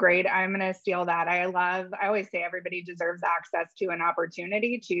 That's so great. I'm going to steal that. I always say everybody deserves access to an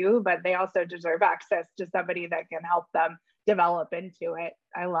opportunity too, but they also deserve access to somebody that can help them develop into it.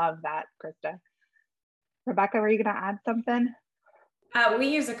 I love that, Krista. Rebecca, were you going to add something? We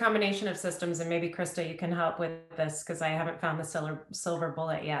use a combination of systems, and maybe Krista, you can help with this because I haven't found the silver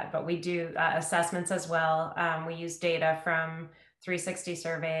bullet yet, but we do assessments as well. We use data from 360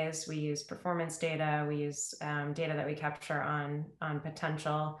 surveys, we use performance data, we use data that we capture on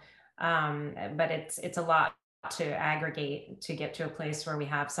potential, but it's a lot to aggregate to get to a place where we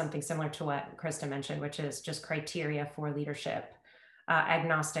have something similar to what Krista mentioned, which is just criteria for leadership,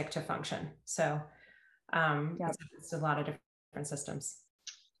 agnostic to function. So it's a lot of different systems.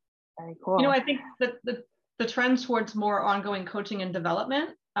 Very cool. You know, I think that the trend towards more ongoing coaching and development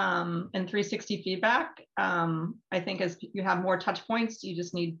and 360 feedback, I think as you have more touch points, you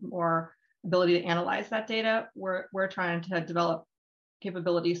just need more ability to analyze that data. We're trying to develop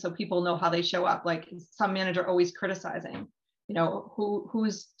capabilities so people know how they show up. Like some manager always criticizing, you know,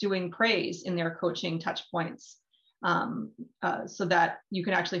 who's doing praise in their coaching touch points, so that you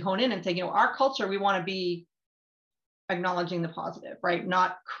can actually hone in and say, you know, our culture, we want to be acknowledging the positive, right?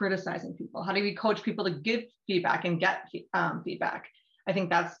 Not criticizing people. How do we coach people to give feedback and get feedback? I think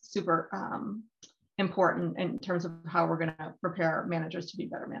that's super important in terms of how we're going to prepare managers to be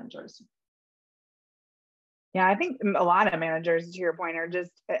better managers. Yeah, I think a lot of managers, to your point, are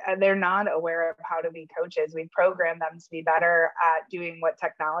just, they're not aware of how to be coaches. We program them to be better at doing what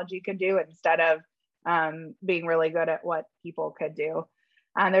technology could do instead of being really good at what people could do.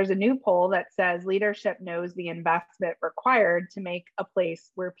 There's a new poll that says leadership knows the investment required to make a place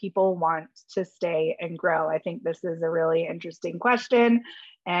where people want to stay and grow. I think this is a really interesting question,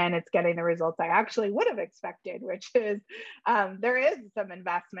 and it's getting the results I actually would have expected, which is there is some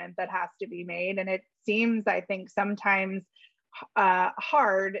investment that has to be made. And it seems, I think, sometimes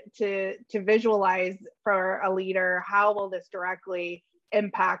hard to visualize for a leader, how will this directly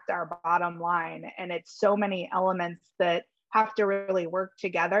impact our bottom line? And it's so many elements that have to really work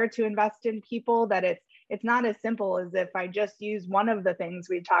together to invest in people, that it's not as simple as if I just use one of the things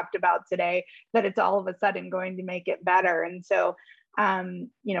we talked about today, that it's all of a sudden going to make it better. And so,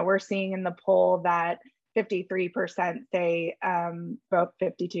 you know, we're seeing in the poll that 53% say, about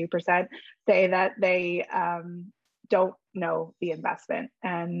 52% say that they don't know the investment.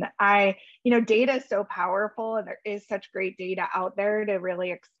 And you know, data is so powerful, and there is such great data out there to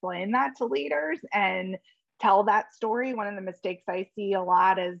really explain that to leaders and tell that story. One of the mistakes I see a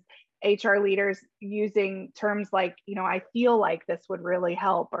lot is HR leaders using terms like, you know, I feel like this would really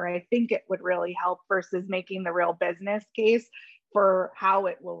help, or I think it would really help, versus making the real business case for how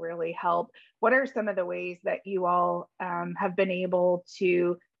it will really help. What are some of the ways that you all have been able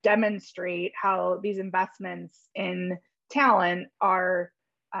to demonstrate how these investments in talent are,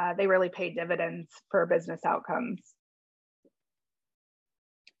 they really pay dividends for business outcomes?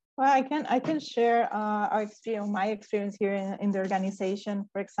 Well, I can share my experience here in the organization.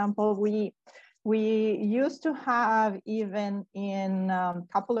 For example, we used to have, even in a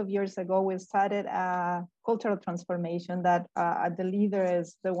couple of years ago, we started a cultural transformation that the leader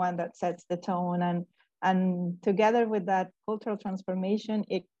is the one that sets the tone, and together with that cultural transformation,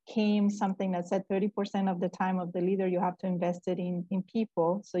 it came something that said 30% of the time of the leader, you have to invest it in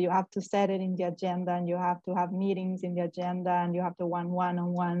people. So you have to set it in the agenda, and you have to have meetings in the agenda, and you have to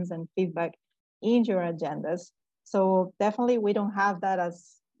one-on-ones and feedback in your agendas. So definitely we don't have that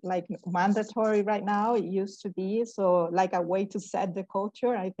as like mandatory right now. It used to be, so like a way to set the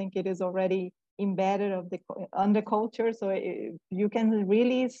culture. I think it is already embedded on the culture, so you can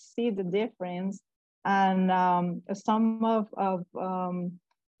really see the difference. And some of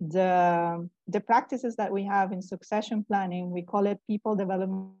the practices that we have in succession planning, we call it people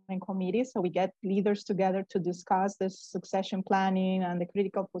development committees. So we get leaders together to discuss the succession planning and the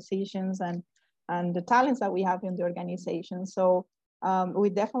critical positions and the talents that we have in the organization. So we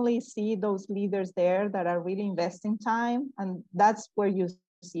definitely see those leaders there that are really investing time, and that's where you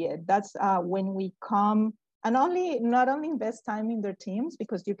see it. That's when we come and not only invest time in their teams,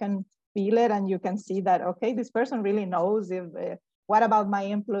 because you can feel it and you can see that, okay, this person really knows if what about my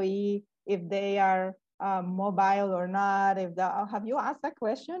employee, if they are mobile or not. If have you asked that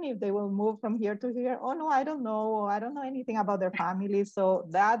question? If they will move from here to here? Oh no, I don't know. I don't know anything about their family. So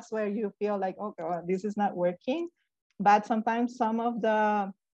that's where you feel like, okay, well, this is not working. But sometimes some of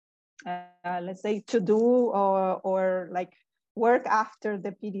the, let's say, to do or like work after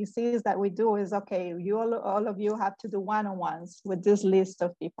the PDCs that we do is, okay, you all of you have to do one-on-ones with this list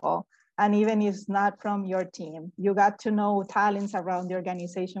of people. And even if it's not from your team, you got to know talents around the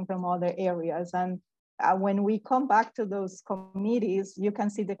organization from other areas. And when we come back to those committees, you can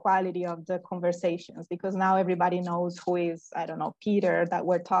see the quality of the conversations, because now everybody knows who is, I don't know, Peter that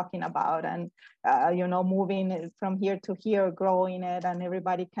we're talking about, and you know, moving from here to here, growing it, and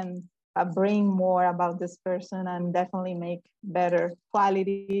everybody can bring more about this person and definitely make better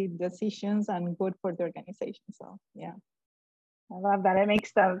quality decisions and good for the organization. So yeah. I love that. It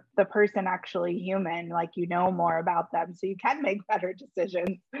makes the person actually human, like you know more about them, so you can make better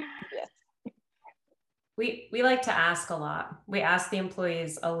decisions. Yes. We like to ask a lot. We ask the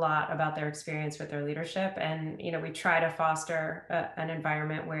employees a lot about their experience with their leadership, and you know, we try to foster an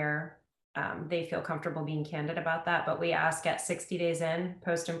environment where they feel comfortable being candid about that. But we ask at 60 days in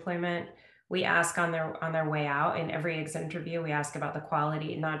post-employment. We ask on their way out. In every exit interview, we ask about the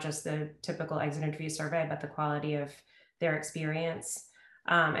quality, not just the typical exit interview survey, but the quality of their experience,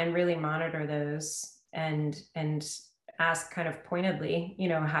 and really monitor those and ask kind of pointedly, you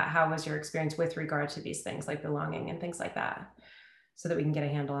know, how was your experience with regard to these things like belonging and things like that, so that we can get a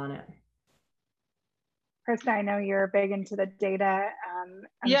handle on it. Krista, I know you're big into the data.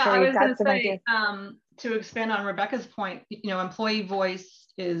 Yeah, sure I was going got to some say, ideas. to expand on Rebecca's point, you know, employee voice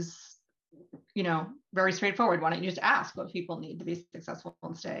is, you know, very straightforward. Why don't you just ask what people need to be successful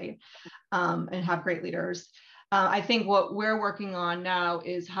and stay, and have great leaders? I think what we're working on now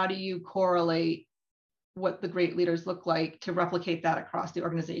is how do you correlate what the great leaders look like to replicate that across the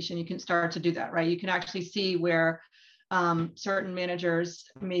organization. You can start to do that, right? You can actually see where certain managers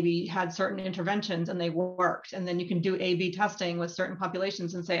maybe had certain interventions and they worked. And then you can do A/B testing with certain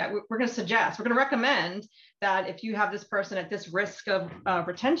populations and say, we're going to recommend that if you have this person at this risk of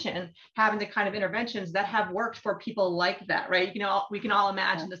retention, having the kind of interventions that have worked for people like that, right? You know, we can all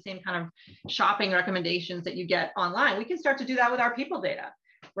imagine the same kind of shopping recommendations that you get online. We can start to do that with our people data,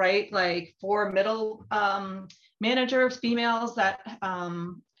 right? Like for middle managers, females that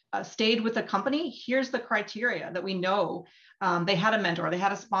stayed with the company, here's the criteria that we know. They had a mentor, they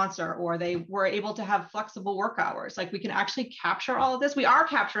had a sponsor, or they were able to have flexible work hours. Like we can actually capture all of this. We are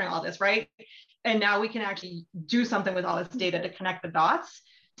capturing all this, right? And now we can actually do something with all this data to connect the dots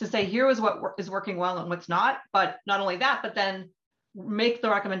to say, here is what is working well and what's not. But not only that, but then make the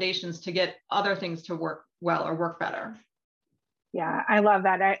recommendations to get other things to work well or work better. Yeah, I love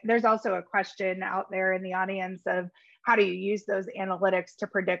that. There's also a question out there in the audience of how do you use those analytics to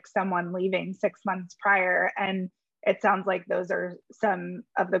predict someone leaving 6 months prior? And it sounds like those are some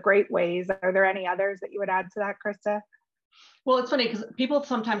of the great ways. Are there any others that you would add to that, Krista? Well, it's funny because people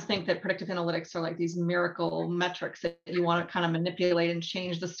sometimes think that predictive analytics are like these miracle metrics that you want to kind of manipulate and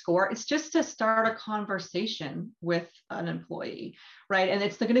change the score. It's just to start a conversation with an employee, right? And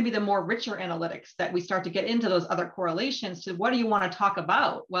it's going to be the more richer analytics that we start to get into those other correlations to what do you want to talk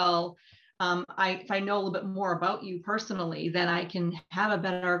about? Well, if I know a little bit more about you personally, then I can have a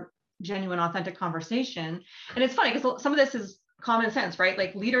better, genuine, authentic conversation. And it's funny because some of this is common sense, right?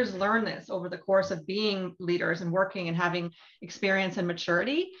 Like leaders learn this over the course of being leaders and working and having experience and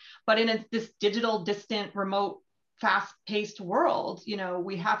maturity. But in this digital, distant, remote, fast-paced world, you know,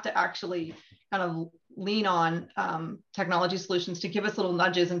 we have to actually kind of lean on technology solutions to give us little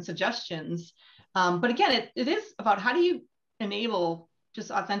nudges and suggestions. But again, it is about how do you enable just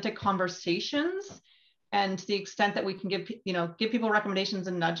authentic conversations, and to the extent that we can give people recommendations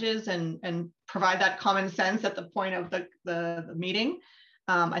and nudges and provide that common sense at the point of the meeting.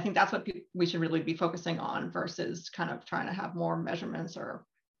 I think that's what we should really be focusing on versus kind of trying to have more measurements or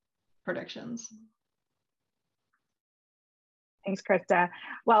predictions. Thanks, Krista.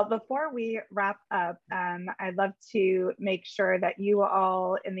 Well, before we wrap up, I'd love to make sure that you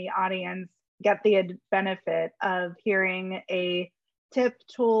all in the audience get the benefit of hearing a tip,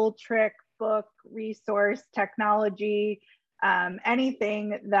 tool, trick, book, resource, technology,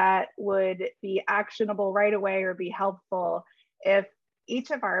 anything that would be actionable right away or be helpful. If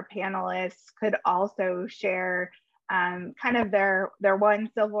each of our panelists could also share kind of their one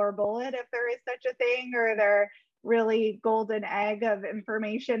silver bullet, if there is such a thing, or their really golden egg of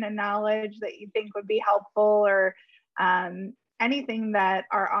information and knowledge that you think would be helpful, or anything that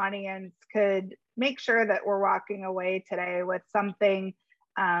our audience could make sure that we're walking away today with something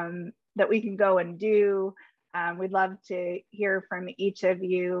that we can go and do, We'd love to hear from each of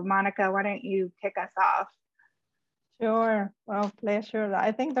you. Monica, why don't you kick us off? Sure. Well, pleasure.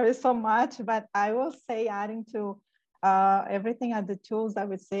 I think there is so much, but I will say, adding to everything at the tools, I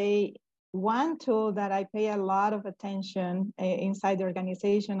would say one tool that I pay a lot of attention inside the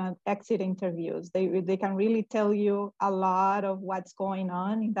organization are exit interviews. They can really tell you a lot of what's going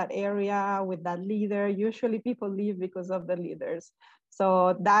on in that area with that leader. Usually people leave because of the leaders.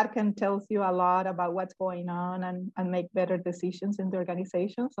 So that can tell you a lot about what's going on and make better decisions in the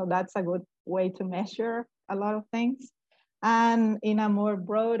organization. So that's a good way to measure a lot of things. And in a more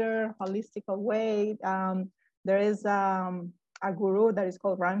broader, holistic way, there is a guru that is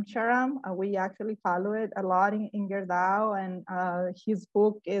called Ramcharan. We actually follow it a lot in Gerdau, and his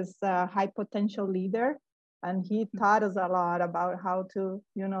book is High Potential Leader. And he taught us a lot about how to,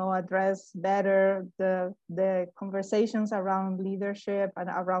 address better the conversations around leadership and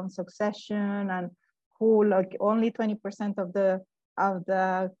around succession, and who, like, only 20% of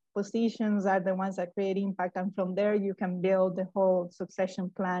the positions are the ones that create impact. And from there, you can build the whole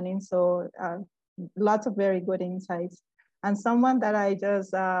succession planning. So lots of very good insights. And someone that I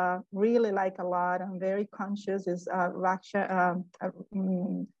just really like a lot, I'm very conscious, is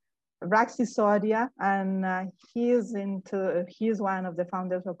Raxi Sodia, and he's one of the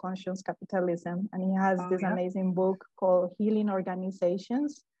founders of Conscious Capitalism, and he has this amazing book called Healing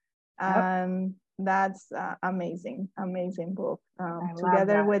Organizations, and that's amazing book.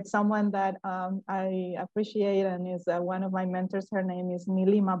 Together with someone that I appreciate and is one of my mentors. Her name is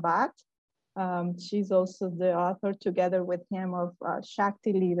Nilima Bhatt. She's also the author, together with him, of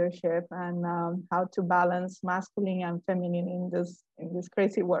Shakti Leadership and how to balance masculine and feminine in this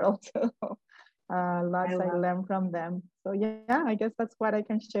crazy world. So, lots I learned from them. So yeah, I guess that's what I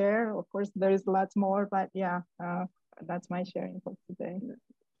can share. Of course, there is lots more, but yeah, that's my sharing for today.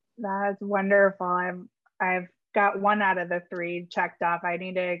 That's wonderful. I've got 1 out of the 3 checked off. I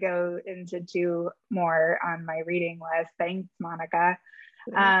need to go into 2 more on my reading list. Thanks, Monica.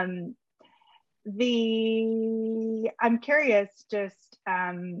 I'm curious, just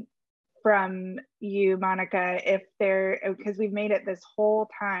from you, Monica, if because we've made it this whole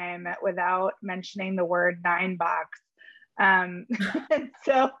time without mentioning the word 9 box. And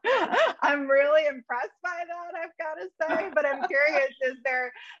so I'm really impressed by that, I've got to say, but I'm curious, is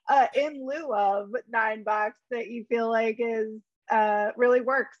there in lieu of 9 box that you feel like is really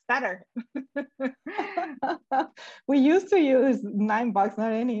works better? We used to use 9 box,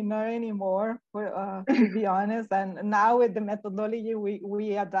 not anymore, to be honest. And now with the methodology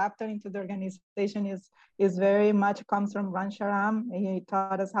we adapted into the organization is very much comes from Ramcharan. He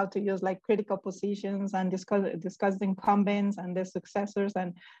taught us how to use like critical positions and discuss the incumbents and the successors,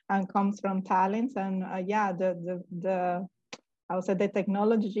 and comes from talents. And the I would say the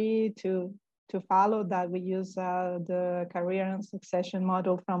technology to follow that, we use the career and succession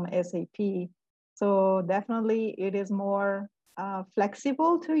model from SAP. So definitely it is more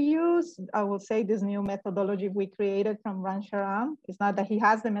flexible to use. I would say this new methodology we created from Ramcharan. It's not that he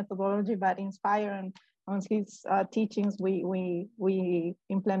has the methodology, but inspired and on his teachings, we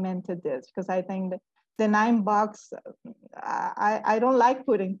implemented this, because I think that the 9 box, I don't like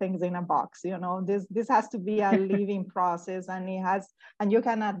putting things in a box. This has to be a living process, and you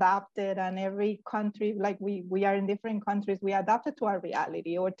can adapt it. And every country, like we are in different countries, we adapt it to our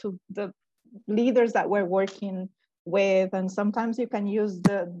reality or to the leaders that we're working with. And sometimes you can use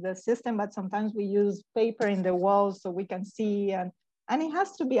the system, but sometimes we use paper in the walls so we can see, and it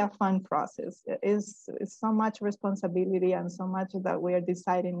has to be a fun process. It's so much responsibility and so much that we are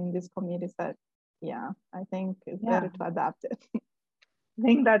deciding in these committees that, I think it's better to adapt it. I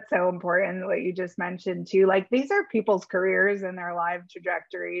think that's so important, what you just mentioned too. Like, these are people's careers and their life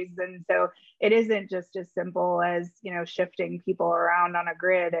trajectories. And so it isn't just as simple as, shifting people around on a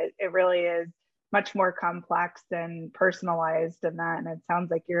grid. It really is much more complex and personalized than that. And it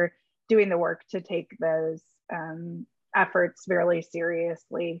sounds like you're doing the work to take those efforts really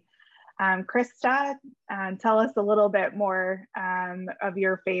seriously. Krista, tell us a little bit more of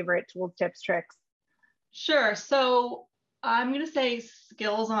your favorite tools, tips, tricks. Sure. So I'm going to say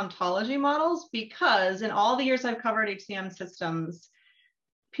skills ontology models, because in all the years I've covered HCM systems,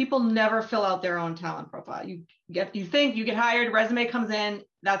 people never fill out their own talent profile. You get hired, resume comes in,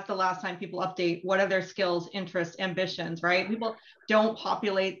 that's the last time people update what are their skills, interests, ambitions, right? People don't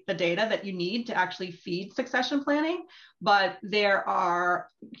populate the data that you need to actually feed succession planning, but there are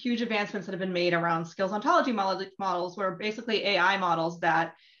huge advancements that have been made around skills ontology models, where basically AI models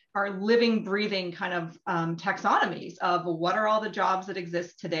that are living, breathing kind of taxonomies of what are all the jobs that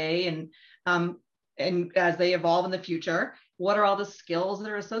exist today, and as they evolve in the future, what are all the skills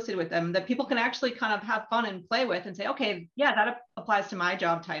that are associated with them that people can actually kind of have fun and play with and say, okay, yeah, that applies to my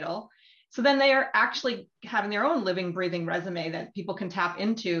job title. So then they are actually having their own living, breathing resume that people can tap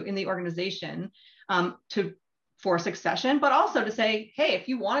into in the organization for succession, but also to say, hey, if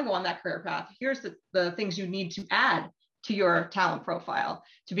you want to go on that career path, here's the things you need to add to your talent profile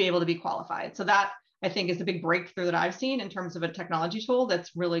to be able to be qualified. So that, I think, is the big breakthrough that I've seen in terms of a technology tool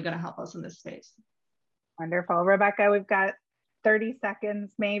that's really going to help us in this space. Wonderful. Rebecca, we've got 30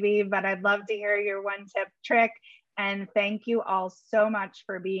 seconds maybe, but I'd love to hear your one tip trick. And thank you all so much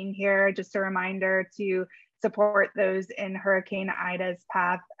for being here. Just a reminder to support those in Hurricane Ida's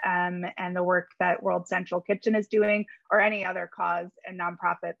path and the work that World Central Kitchen is doing, or any other cause and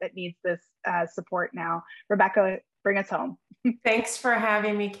nonprofit that needs this support now. Rebecca, bring us home. Thanks for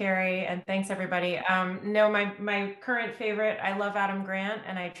having me, Carrie, and thanks everybody. No, my current favorite, I love Adam Grant,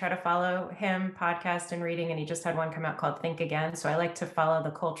 and I try to follow him podcast and reading, and he just had one come out called Think Again. So I like to follow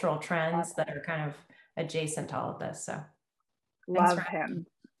the cultural trends that are kind of adjacent to all of this. So love him.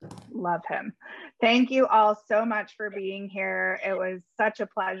 Love him. Thank you all so much for being here. It was such a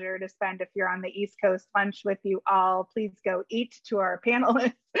pleasure to spend, if you're on the East Coast, lunch with you all. Please go eat to our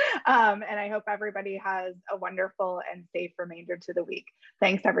panelists. And I hope everybody has a wonderful and safe remainder to the week.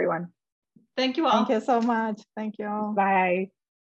 Thanks, everyone. Thank you all. Thank you so much. Thank you all. Bye.